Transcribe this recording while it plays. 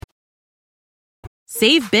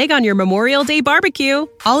Save big on your Memorial Day barbecue,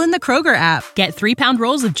 all in the Kroger app. Get 3-pound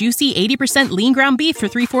rolls of juicy 80% lean ground beef for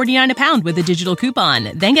 $3.49 a pound with a digital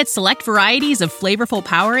coupon. Then get select varieties of flavorful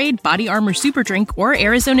Powerade, Body Armor Super Drink, or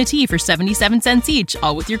Arizona tea for 77 cents each,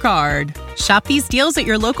 all with your card. Shop these deals at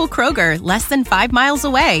your local Kroger, less than 5 miles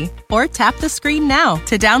away. Or tap the screen now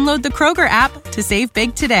to download the Kroger app to save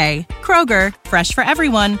big today. Kroger, fresh for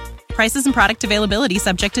everyone. Prices and product availability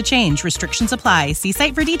subject to change. Restrictions apply. See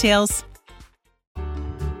site for details.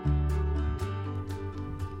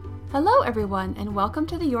 Hello, everyone, and welcome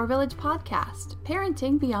to the Your Village podcast,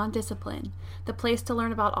 Parenting Beyond Discipline, the place to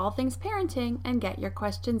learn about all things parenting and get your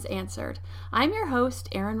questions answered. I'm your host,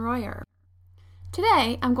 Erin Royer.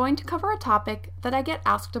 Today, I'm going to cover a topic that I get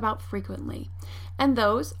asked about frequently, and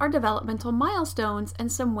those are developmental milestones and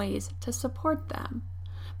some ways to support them.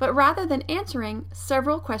 But rather than answering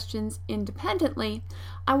several questions independently,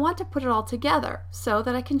 I want to put it all together so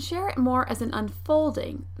that I can share it more as an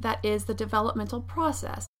unfolding, that is, the developmental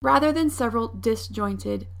process, rather than several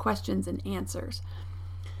disjointed questions and answers.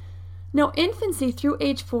 Now, infancy through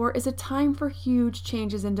age 4 is a time for huge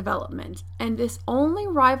changes in development, and this only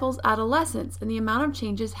rivals adolescence in the amount of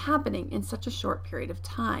changes happening in such a short period of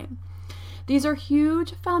time. These are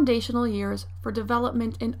huge foundational years for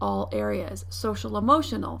development in all areas: social,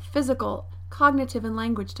 emotional, physical, cognitive, and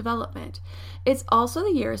language development. It's also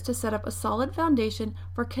the years to set up a solid foundation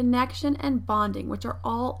for connection and bonding, which are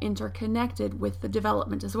all interconnected with the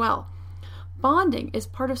development as well. Bonding is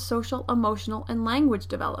part of social, emotional, and language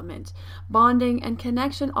development. Bonding and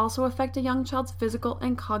connection also affect a young child's physical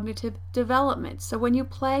and cognitive development. So when you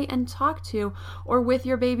play and talk to or with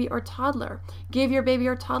your baby or toddler, give your baby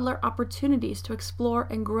or toddler opportunities to explore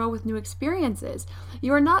and grow with new experiences,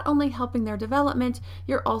 you are not only helping their development,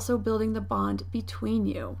 you're also building the bond between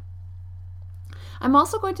you. I'm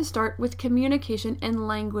also going to start with communication and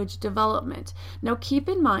language development. Now keep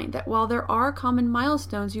in mind that while there are common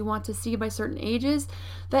milestones you want to see by certain ages,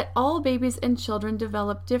 that all babies and children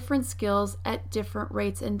develop different skills at different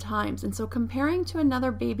rates and times. And so comparing to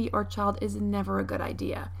another baby or child is never a good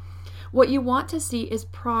idea. What you want to see is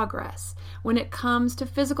progress when it comes to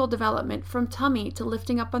physical development, from tummy to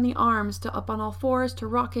lifting up on the arms to up on all fours to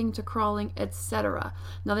rocking to crawling, etc.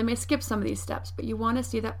 Now they may skip some of these steps, but you want to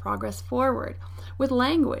see that progress forward. With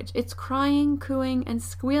language, it's crying, cooing, and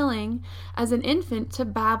squealing as an infant to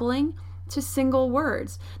babbling to single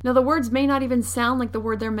words. Now the words may not even sound like the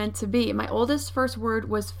word they're meant to be. My oldest first word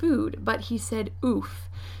was food, but he said oof.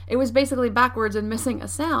 It was basically backwards and missing a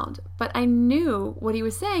sound, but I knew what he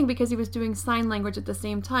was saying because he was doing sign language at the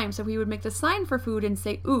same time. So he would make the sign for food and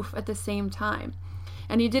say oof at the same time.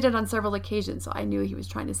 And he did it on several occasions, so I knew he was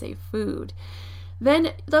trying to say food.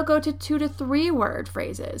 Then they'll go to 2 to 3 word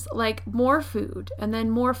phrases like more food and then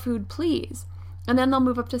more food please. And then they'll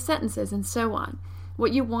move up to sentences and so on.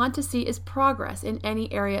 What you want to see is progress in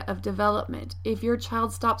any area of development. If your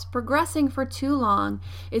child stops progressing for too long,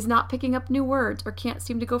 is not picking up new words, or can't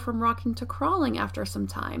seem to go from rocking to crawling after some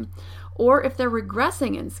time, or if they're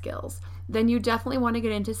regressing in skills, then you definitely want to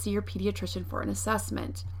get in to see your pediatrician for an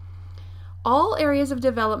assessment. All areas of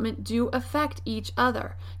development do affect each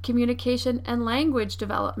other. Communication and language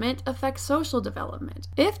development affect social development.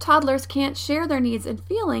 If toddlers can't share their needs and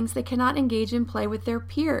feelings, they cannot engage in play with their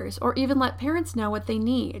peers or even let parents know what they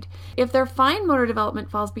need. If their fine motor development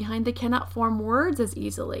falls behind, they cannot form words as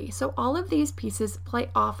easily. So all of these pieces play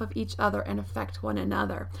off of each other and affect one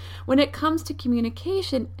another. When it comes to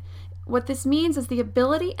communication, what this means is the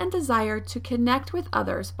ability and desire to connect with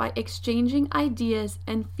others by exchanging ideas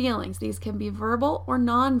and feelings. These can be verbal or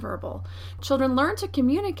nonverbal. Children learn to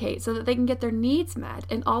communicate so that they can get their needs met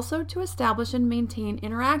and also to establish and maintain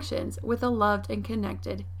interactions with a loved and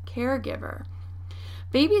connected caregiver.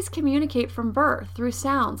 Babies communicate from birth through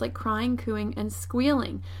sounds like crying, cooing, and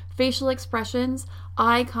squealing, facial expressions,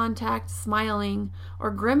 eye contact, smiling,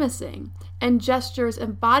 or grimacing, and gestures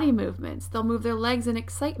and body movements. They'll move their legs in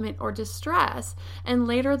excitement or distress, and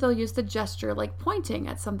later they'll use the gesture like pointing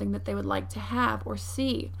at something that they would like to have or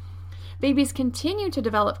see. Babies continue to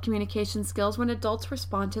develop communication skills when adults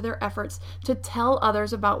respond to their efforts to tell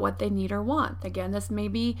others about what they need or want. Again, this may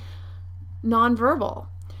be nonverbal.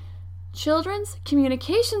 Children's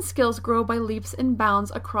communication skills grow by leaps and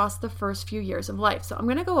bounds across the first few years of life. So I'm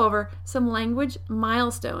going to go over some language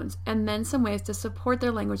milestones and then some ways to support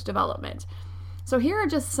their language development. So here are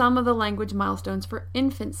just some of the language milestones for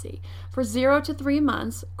infancy. For 0 to 3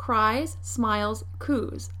 months, cries, smiles,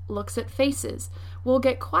 coos, looks at faces, will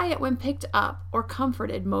get quiet when picked up or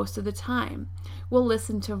comforted most of the time, will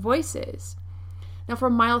listen to voices. Now for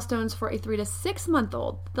milestones for a 3 to 6 month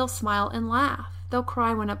old, they'll smile and laugh. They'll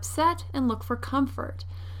cry when upset and look for comfort.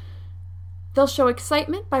 They'll show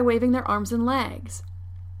excitement by waving their arms and legs.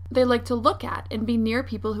 They like to look at and be near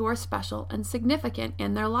people who are special and significant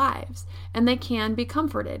in their lives, and they can be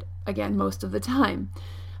comforted, again, most of the time.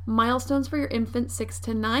 Milestones for your infant 6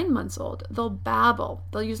 to 9 months old. They'll babble.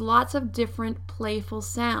 They'll use lots of different playful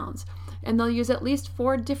sounds, and they'll use at least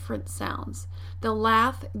 4 different sounds. They'll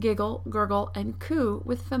laugh, giggle, gurgle, and coo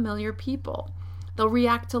with familiar people. They'll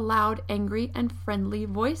react to loud, angry, and friendly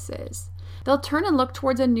voices. They'll turn and look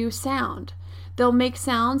towards a new sound. They'll make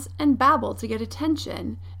sounds and babble to get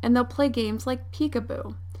attention, and they'll play games like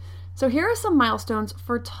peekaboo. So here are some milestones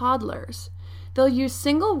for toddlers. They'll use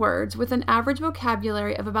single words with an average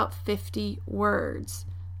vocabulary of about 50 words.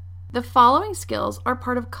 The following skills are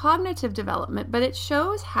part of cognitive development, but it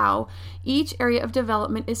shows how each area of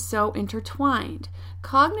development is so intertwined.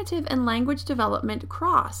 Cognitive and language development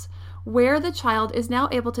cross, where the child is now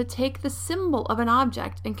able to take the symbol of an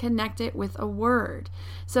object and connect it with a word.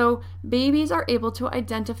 So babies are able to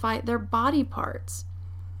identify their body parts.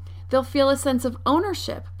 They'll feel a sense of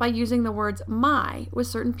ownership by using the words my with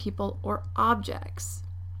certain people or objects.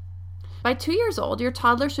 By 2 years old, your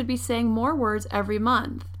toddler should be saying more words every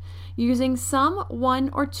month, using some 1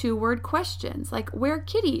 or 2 word questions like where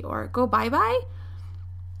kitty or go bye-bye.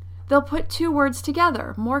 They'll put 2 words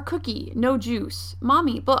together, more cookie, no juice,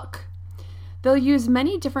 mommy, book. They'll use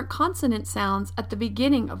many different consonant sounds at the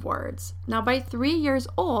beginning of words. Now, by 3 years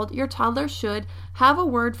old, your toddler should have a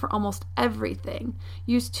word for almost everything.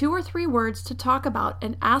 Use 2 or 3 words to talk about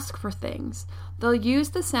and ask for things. They'll use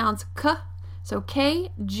the sounds k, so K,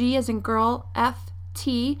 G as in girl, F,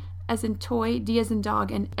 T as in toy, D as in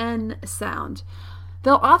dog, and N sound.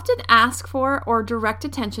 They'll often ask for or direct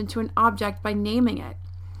attention to an object by naming it.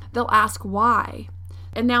 They'll ask why.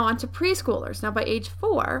 And now on to preschoolers. Now, by age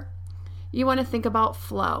 4, you want to think about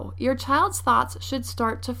flow. Your child's thoughts should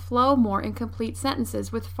start to flow more in complete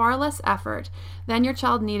sentences with far less effort than your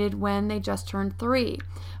child needed when they just turned 3.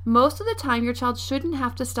 Most of the time, your child shouldn't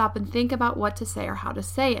have to stop and think about what to say or how to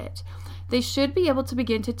say it. They should be able to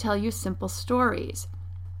begin to tell you simple stories.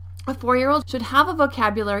 A 4-year-old should have a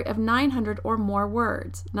vocabulary of 900 or more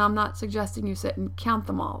words. Now, I'm not suggesting you sit and count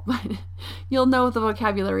them all, but you'll know if the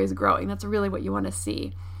vocabulary is growing. That's really what you want to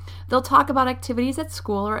see. They'll talk about activities at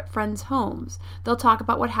school or at friends' homes. They'll talk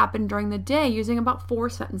about what happened during the day using about 4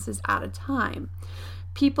 sentences at a time.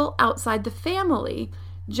 People outside the family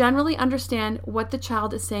generally understand what the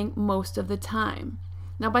child is saying most of the time.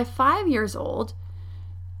 Now, by 5 years old,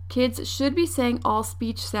 kids should be saying all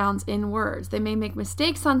speech sounds in words. They may make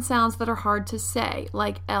mistakes on sounds that are hard to say,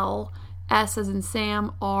 like L, S as in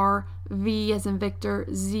Sam, R, V as in Victor,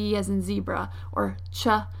 Z as in zebra, or ch,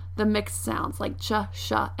 the mixed sounds like ch,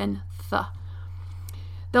 sh, and th.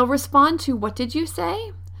 They'll respond to what did you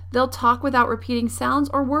say? They'll talk without repeating sounds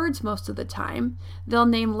or words most of the time. They'll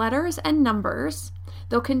name letters and numbers.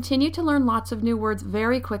 They'll continue to learn lots of new words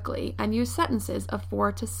very quickly and use sentences of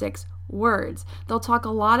 4 to 6 words. They'll talk a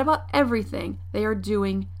lot about everything they are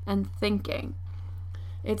doing and thinking.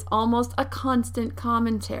 It's almost a constant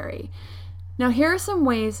commentary. Now, here are some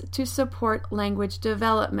ways to support language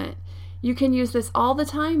development. You can use this all the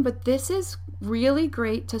time, but this is really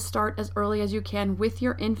great to start as early as you can with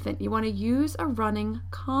your infant. You want to use a running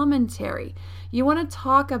commentary. You want to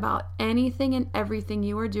talk about anything and everything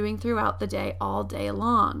you are doing throughout the day, all day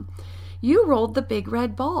long. You rolled the big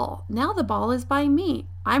red ball. Now the ball is by me.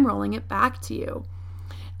 I'm rolling it back to you.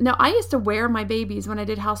 Now, I used to wear my babies when I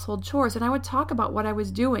did household chores, and I would talk about what I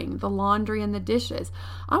was doing, the laundry and the dishes.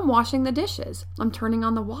 I'm washing the dishes. I'm turning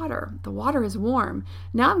on the water. The water is warm.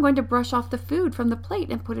 Now I'm going to brush off the food from the plate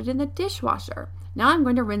and put it in the dishwasher. Now I'm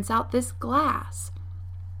going to rinse out this glass.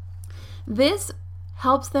 This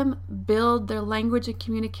helps them build their language and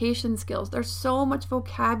communication skills. There's so much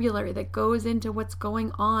vocabulary that goes into what's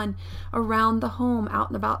going on around the home, out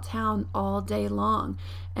and about town all day long.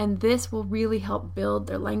 And this will really help build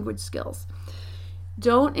their language skills.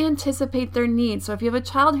 Don't anticipate their needs. So if you have a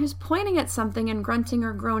child who's pointing at something and grunting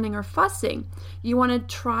or groaning or fussing, you want to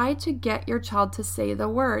try to get your child to say the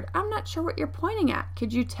word. I'm not sure what you're pointing at.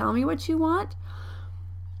 Could you tell me what you want?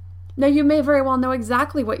 Now, you may very well know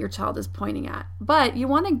exactly what your child is pointing at, but you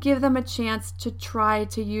want to give them a chance to try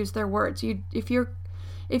to use their words. If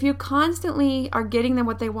you constantly are getting them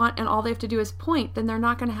what they want and all they have to do is point, then they're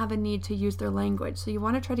not going to have a need to use their language. So you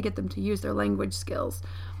want to try to get them to use their language skills.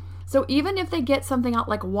 So even if they get something out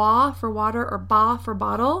like wa for water or ba for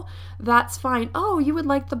bottle, that's fine. Oh, you would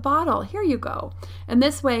like the bottle. Here you go. And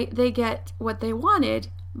this way they get what they wanted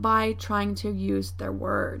by trying to use their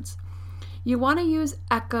words. You want to use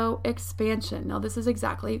echo expansion. Now, this is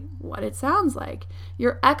exactly what it sounds like.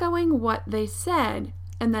 You're echoing what they said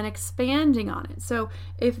and then expanding on it. So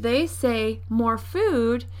if they say more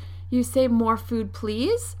food, you say more food,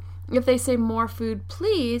 please. If they say more food,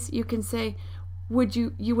 please, you can say,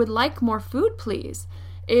 you would like more food, please.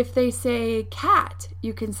 If they say cat,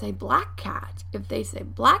 you can say black cat. If they say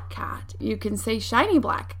black cat, you can say shiny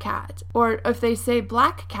black cat. Or if they say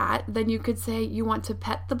black cat, then you could say you want to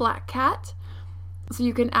pet the black cat. So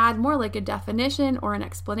you can add more like a definition or an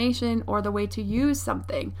explanation or the way to use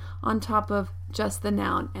something on top of just the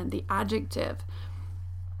noun and the adjective.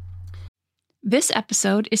 This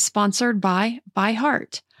episode is sponsored by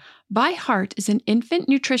ByHeart. ByHeart is an infant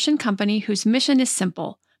nutrition company whose mission is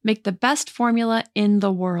simple: make the best formula in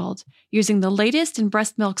the world. Using the latest in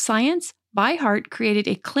breast milk science, ByHeart created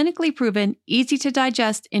a clinically proven,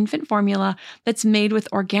 easy-to-digest infant formula that's made with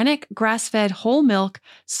organic, grass-fed whole milk,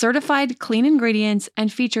 certified clean ingredients,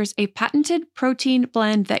 and features a patented protein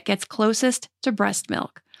blend that gets closest to breast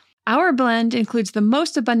milk. Our blend includes the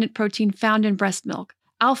most abundant protein found in breast milk,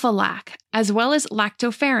 alpha-lac, as well as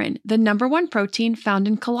lactoferrin, the number one protein found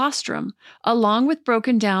in colostrum, along with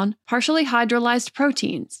broken down, partially hydrolyzed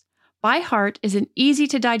proteins. ByHeart is an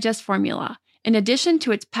easy-to-digest formula. In addition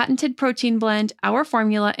to its patented protein blend, our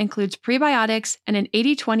formula includes prebiotics and an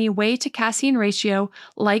 80-20 whey to casein ratio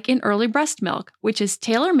like in early breast milk, which is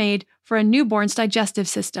tailor-made for a newborn's digestive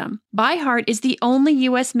system. ByHeart is the only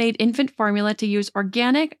U.S.-made infant formula to use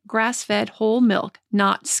organic, grass-fed whole milk,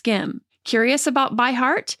 not skim. Curious about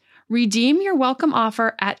ByHeart? Redeem your welcome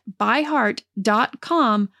offer at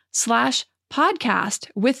byheart.com/podcast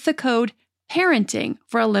with the code PARENTING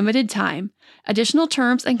for a limited time. Additional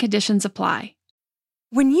terms and conditions apply.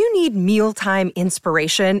 When you need mealtime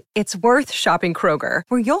inspiration, it's worth shopping Kroger,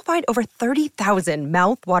 where you'll find over 30,000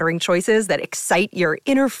 mouth-watering choices that excite your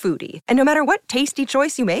inner foodie. And no matter what tasty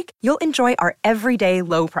choice you make, you'll enjoy our everyday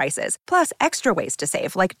low prices, plus extra ways to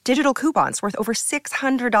save, like digital coupons worth over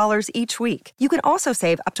 $600 each week. You can also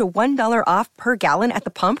save up to $1 off per gallon at the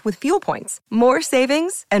pump with fuel points. More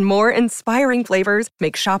savings and more inspiring flavors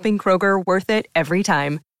make shopping Kroger worth it every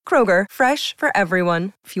time. Kroger, fresh for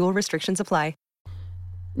everyone. Fuel restrictions apply.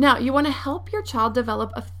 Now, you want to help your child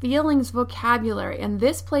develop a feelings vocabulary, and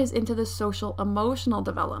this plays into the social-emotional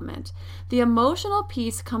development. The emotional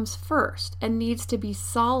piece comes first and needs to be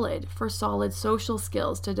solid for solid social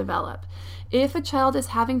skills to develop. If a child is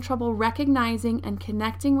having trouble recognizing and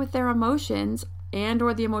connecting with their emotions and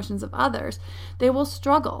or the emotions of others, they will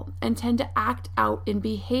struggle and tend to act out in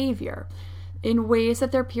behavior in ways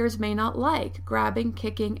that their peers may not like, grabbing,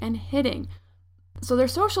 kicking, and hitting. So their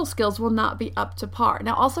social skills will not be up to par.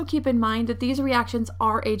 Now, also keep in mind that these reactions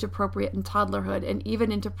are age appropriate in toddlerhood and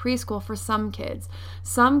even into preschool for some kids.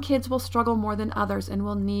 Some kids will struggle more than others and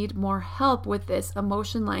will need more help with this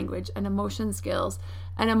emotion language and emotion skills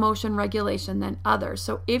and emotion regulation than others.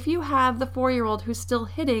 So if you have the 4-year-old who's still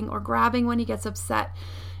hitting or grabbing when he gets upset,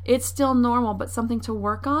 it's still normal, but something to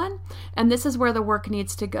work on. And this is where the work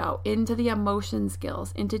needs to go, into the emotion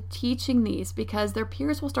skills, into teaching these, because their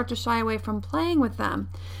peers will start to shy away from playing with them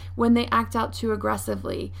when they act out too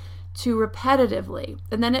aggressively, too repetitively.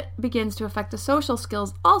 And then it begins to affect the social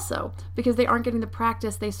skills also, because they aren't getting the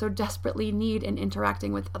practice they so desperately need in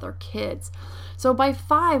interacting with other kids. So by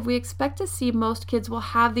 5, we expect to see most kids will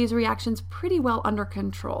have these reactions pretty well under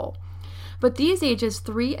control. But these ages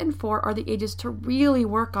 3 and 4 are the ages to really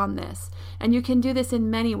work on this. And you can do this in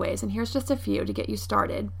many ways. And here's just a few to get you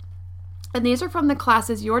started. And these are from the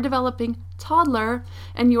classes You're Developing Toddler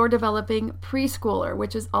and You're Developing Preschooler,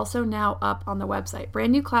 which is also now up on the website.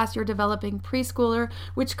 Brand new class, You're Developing Preschooler,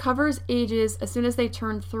 which covers ages as soon as they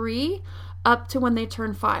turn 3 up to when they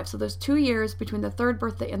turn 5. So there's 2 years between the 3rd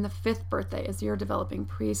birthday and the 5th birthday as You're Developing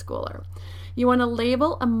Preschooler. You want to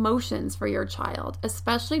label emotions for your child,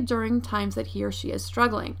 especially during times that he or she is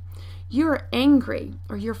struggling. You're angry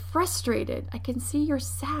or you're frustrated. I can see you're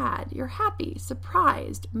sad, you're happy,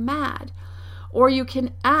 surprised, mad. Or you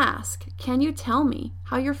can ask, can you tell me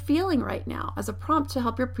how you're feeling right now, as a prompt to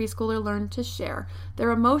help your preschooler learn to share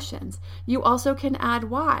their emotions. You also can add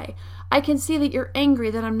why. I can see that you're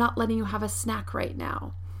angry that I'm not letting you have a snack right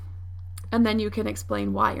now. And then you can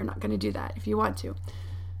explain why you're not going to do that if you want to.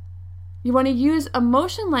 You want to use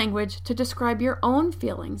emotion language to describe your own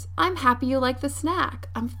feelings. I'm happy you like the snack.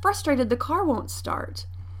 I'm frustrated the car won't start.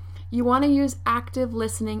 You want to use active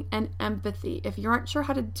listening and empathy. If you aren't sure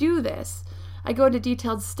how to do this, I go into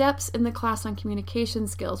detailed steps in the class on communication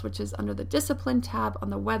skills, which is under the Discipline tab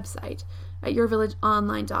on the website at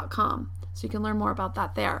yourvillageonline.com. So you can learn more about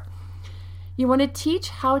that there. You want to teach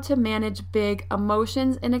how to manage big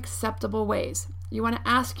emotions in acceptable ways. You want to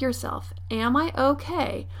ask yourself, am I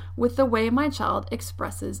okay with the way my child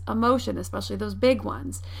expresses emotion, especially those big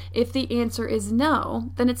ones? If the answer is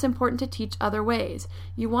no, then it's important to teach other ways.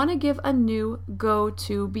 You want to give a new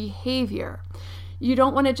go-to behavior. You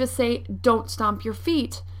don't want to just say, don't stomp your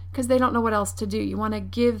feet, because they don't know what else to do. You want to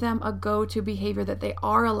give them a go-to behavior that they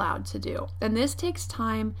are allowed to do. And this takes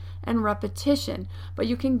time and repetition, but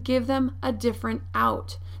you can give them a different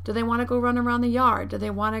out. Do they want to go run around the yard? Do they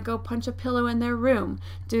want to go punch a pillow in their room?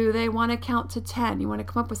 Do they want to count to 10? You want to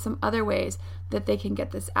come up with some other ways that they can get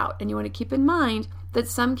this out. And you want to keep in mind that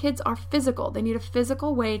some kids are physical. They need a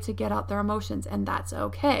physical way to get out their emotions, and that's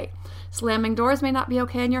okay. Slamming doors may not be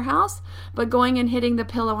okay in your house, but going and hitting the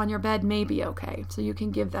pillow on your bed may be okay. So you can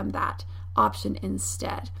give them that option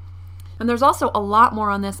instead. And there's also a lot more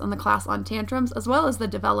on this in the class on tantrums, as well as the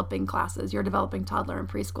developing classes, your developing toddler and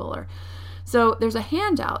preschooler. So there's a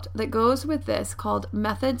handout that goes with this called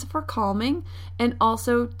Methods for Calming, and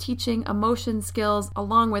also teaching emotion skills,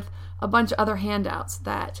 along with a bunch of other handouts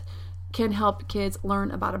that can help kids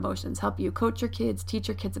learn about emotions, help you coach your kids, teach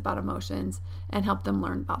your kids about emotions, and help them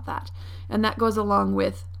learn about that. And that goes along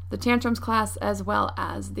with the tantrums class as well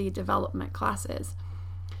as the development classes.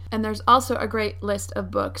 And there's also a great list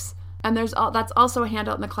of books. And that's also a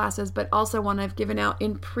handout in the classes, but also one I've given out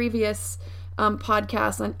in previous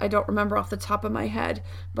podcasts. And I don't remember off the top of my head,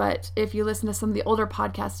 but if you listen to some of the older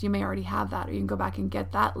podcasts, you may already have that, or you can go back and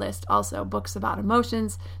get that list. Also, books about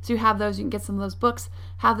emotions. So you have those, you can get some of those books,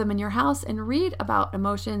 have them in your house, and read about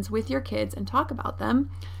emotions with your kids and talk about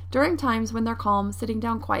them during times when they're calm, sitting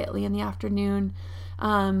down quietly in the afternoon,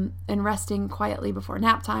 and resting quietly before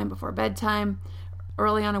nap time, before bedtime,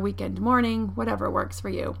 early on a weekend morning, whatever works for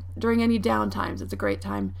you. During any down times, it's a great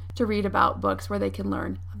time to read about books where they can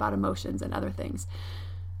learn about emotions and other things.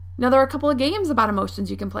 Now, there are a couple of games about emotions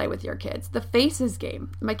you can play with your kids. The Faces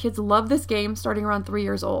game. My kids love this game starting around 3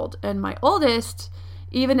 years old, and my oldest,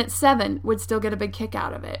 even at 7, would still get a big kick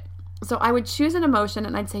out of it. So I would choose an emotion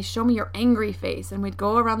and I'd say, show me your angry face. And we'd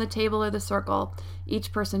go around the table or the circle.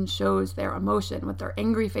 Each person shows their emotion, what their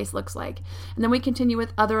angry face looks like. And then we continue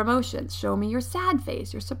with other emotions. Show me your sad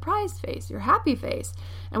face, your surprised face, your happy face.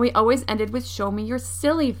 And we always ended with show me your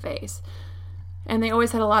silly face. And they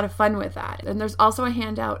always had a lot of fun with that. And there's also a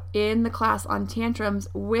handout in the class on tantrums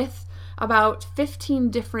with about 15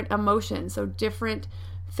 different emotions. So different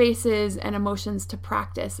faces and emotions to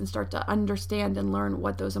practice and start to understand and learn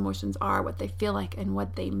what those emotions are, what they feel like, and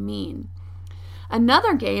what they mean.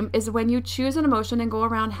 Another game is when you choose an emotion and go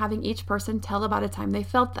around having each person tell about a time they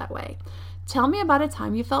felt that way. Tell me about a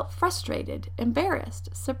time you felt frustrated,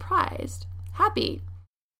 embarrassed, surprised, happy.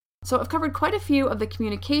 So I've covered quite a few of the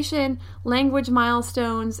communication, language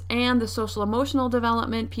milestones, and the social emotional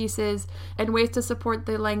development pieces, and ways to support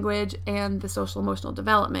the language and the social emotional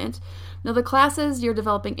development. Now, the classes, your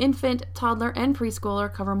developing infant, toddler, and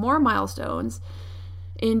preschooler, cover more milestones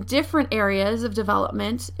in different areas of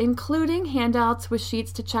development, including handouts with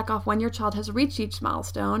sheets to check off when your child has reached each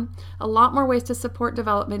milestone, a lot more ways to support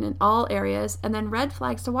development in all areas, and then red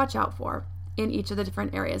flags to watch out for in each of the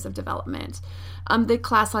different areas of development. The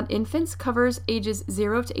class on infants covers ages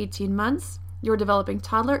 0 to 18 months. Your developing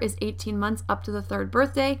toddler is 18 months up to the 3rd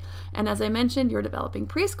birthday. And as I mentioned, your developing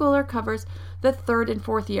preschooler covers the 3rd and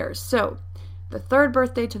 4th years. So the 3rd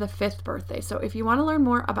birthday to the 5th birthday. So if you want to learn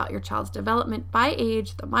more about your child's development by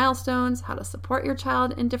age, the milestones, how to support your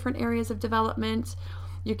child in different areas of development,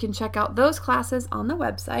 you can check out those classes on the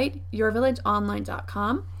website,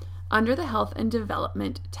 yourvillageonline.com, under the Health and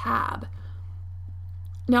Development tab.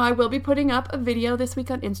 Now, I will be putting up a video this week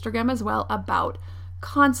on Instagram as well about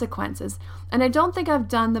consequences. And I don't think I've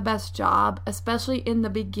done the best job, especially in the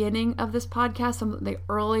beginning of this podcast, some of the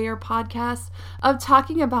earlier podcasts, of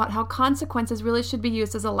talking about how consequences really should be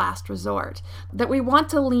used as a last resort. That we want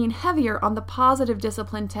to lean heavier on the positive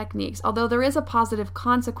discipline techniques, although there is a positive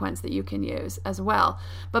consequence that you can use as well.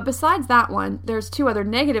 But besides that one, there's 2 other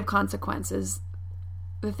negative consequences.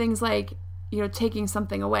 The things like taking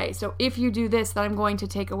something away. So if you do this, then I'm going to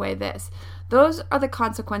take away this. Those are the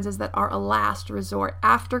consequences that are a last resort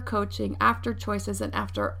after coaching, after choices, and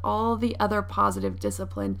after all the other positive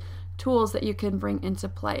discipline tools that you can bring into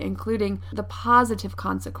play, including the positive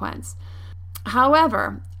consequence.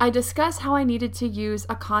 However, I discussed how I needed to use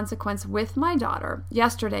a consequence with my daughter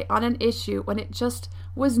yesterday on an issue when it just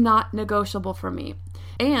was not negotiable for me.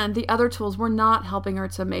 And the other tools were not helping her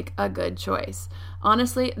to make a good choice.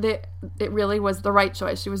 Honestly, it really was the right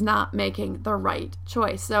choice. She was not making the right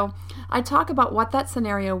choice. So I talk about what that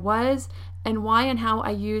scenario was and why and how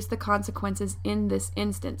I used the consequences in this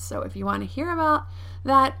instance. So if you want to hear about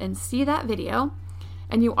that and see that video,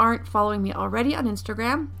 and you aren't following me already on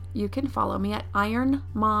Instagram, you can follow me at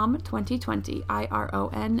IronMom2020,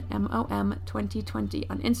 IRONMOM 2020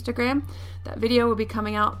 on Instagram. That video will be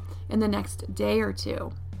coming out in the next day or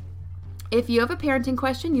two. If you have a parenting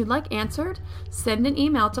question you'd like answered, send an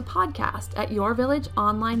email to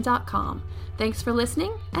podcast@yourvillageonline.com. Thanks for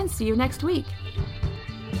listening, and see you next week.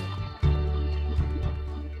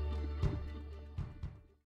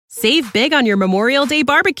 Save big on your Memorial Day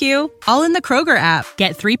barbecue, all in the Kroger app.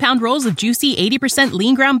 Get 3-pound rolls of juicy 80%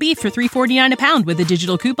 lean ground beef for $3.49 a pound with a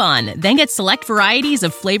digital coupon. Then get select varieties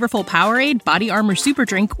of flavorful Powerade, Body Armor Super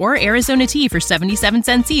Drink, or Arizona tea for 77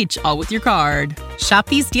 cents each, all with your card. Shop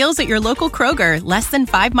these deals at your local Kroger, less than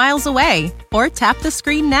 5 miles away. Or tap the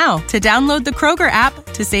screen now to download the Kroger app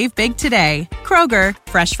to save big today. Kroger,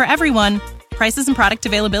 fresh for everyone. Prices and product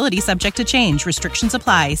availability subject to change. Restrictions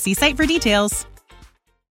apply. See site for details.